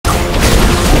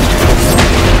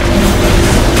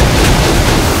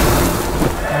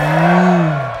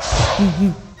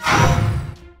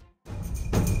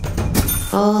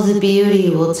the beauty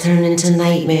will turn into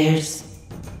nightmares.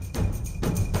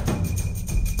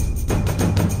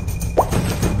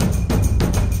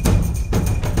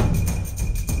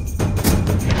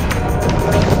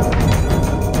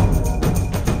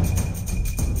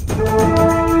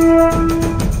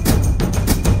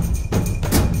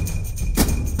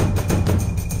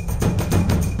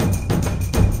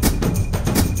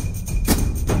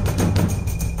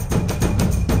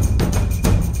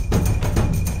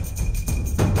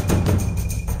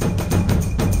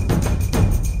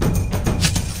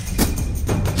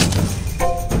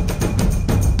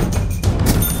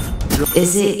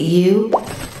 Is it you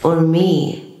or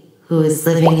me who is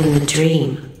living in the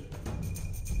dream?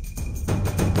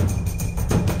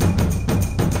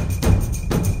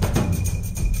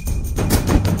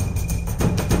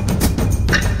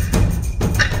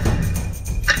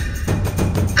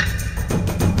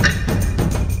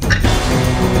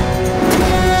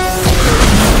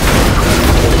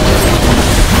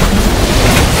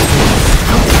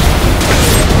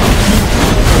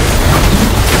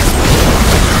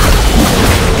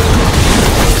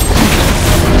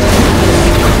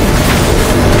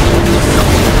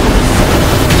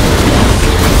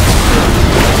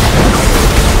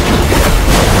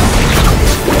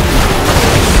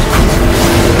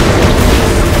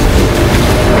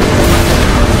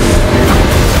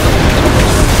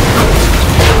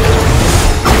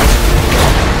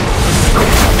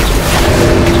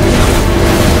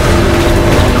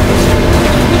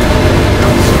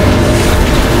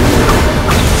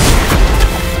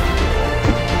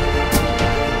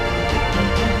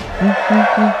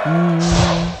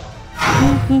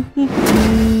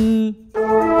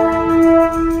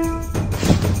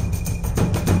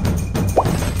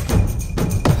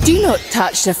 Do not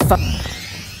touch the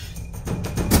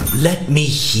Let me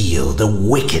heal the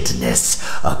wickedness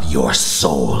of your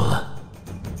soul.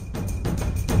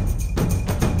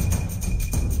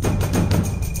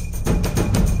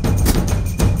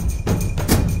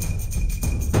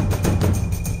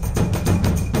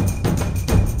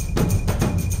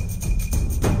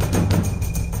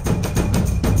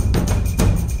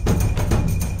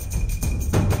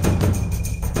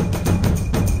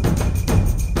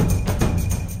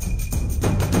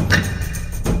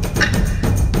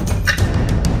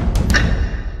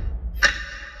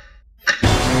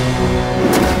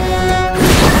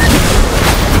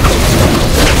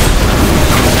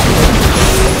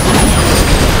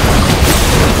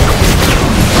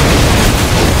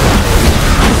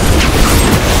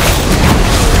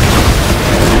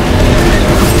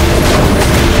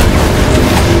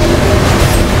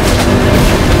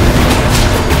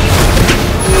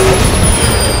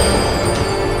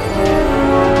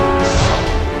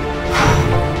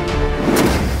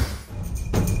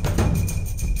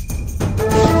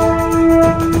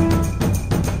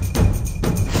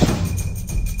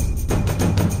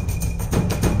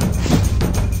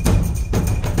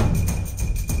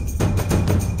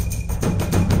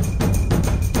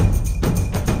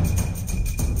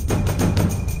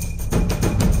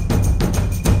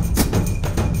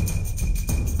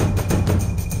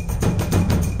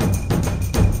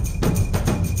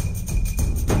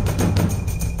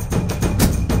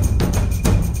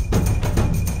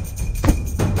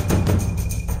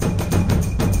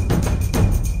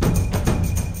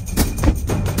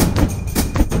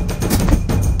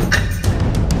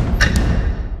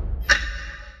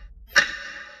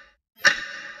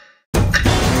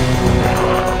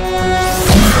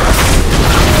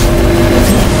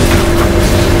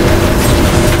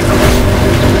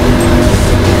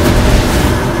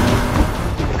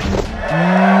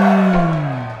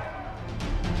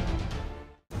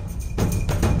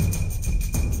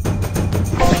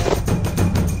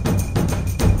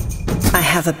 I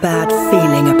have a bad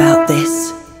feeling about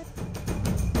this.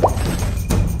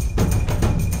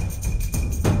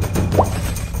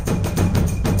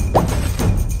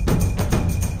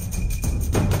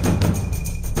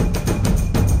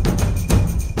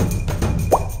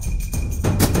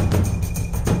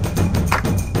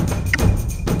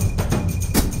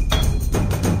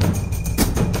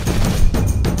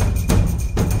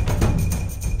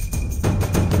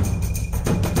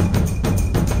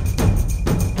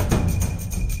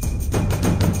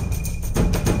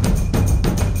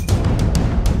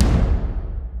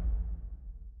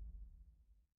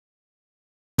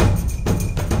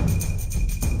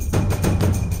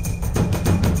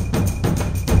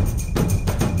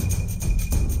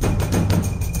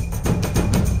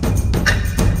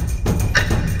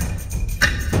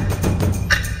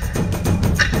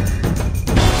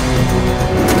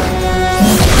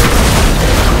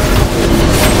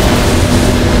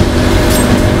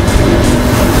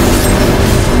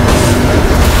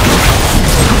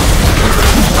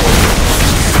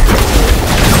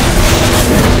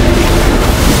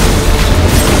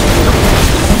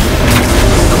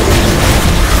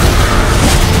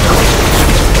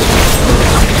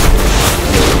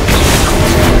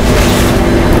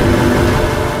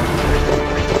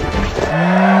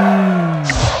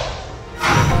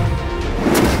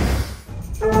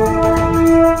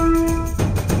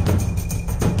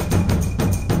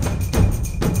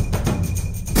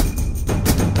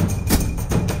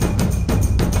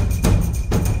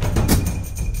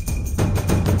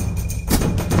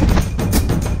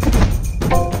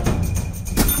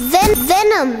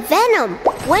 Venom!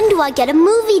 When do I get a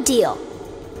movie deal?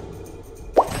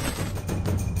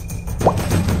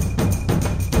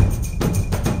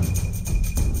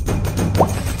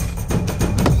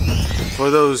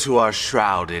 For those who are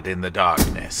shrouded in the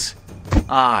darkness,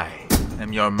 I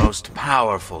am your most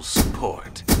powerful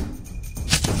support.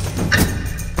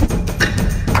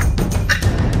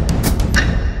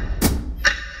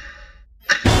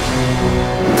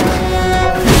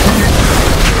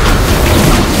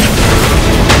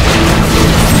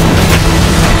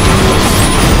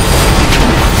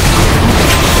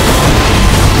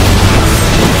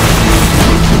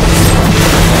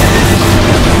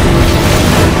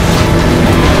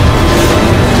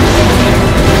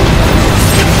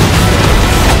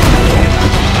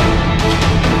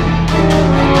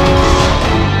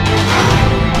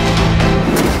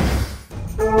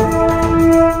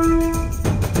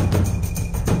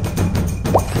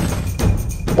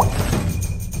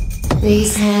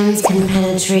 These hands can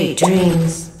penetrate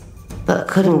dreams, but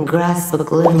couldn't grasp a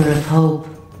glimmer of hope.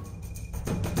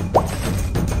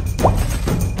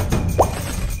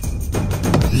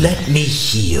 Let me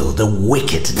heal the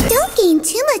wickedness. Don't gain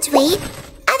too much weight,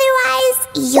 otherwise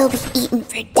you'll be eaten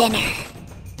for dinner.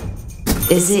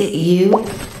 Is it you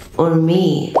or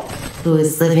me who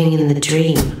is living in the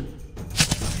dream?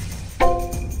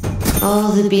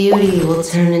 All the beauty will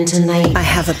turn into night. I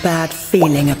have a bad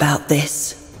feeling about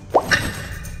this.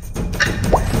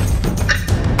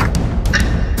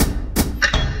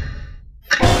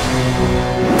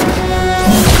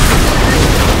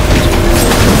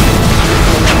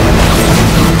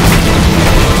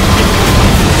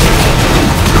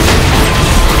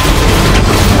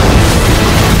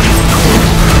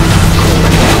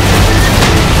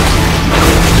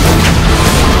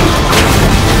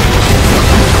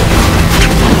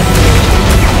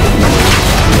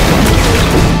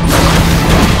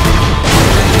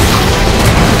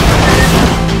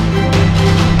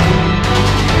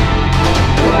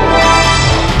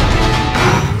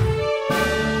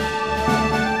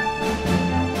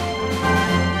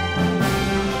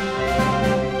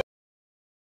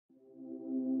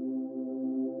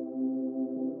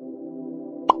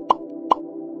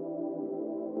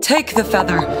 Take the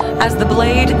feather, as the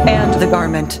blade and the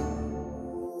garment.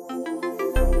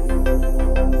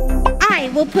 I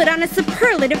will put on a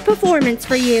superlative performance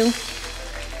for you.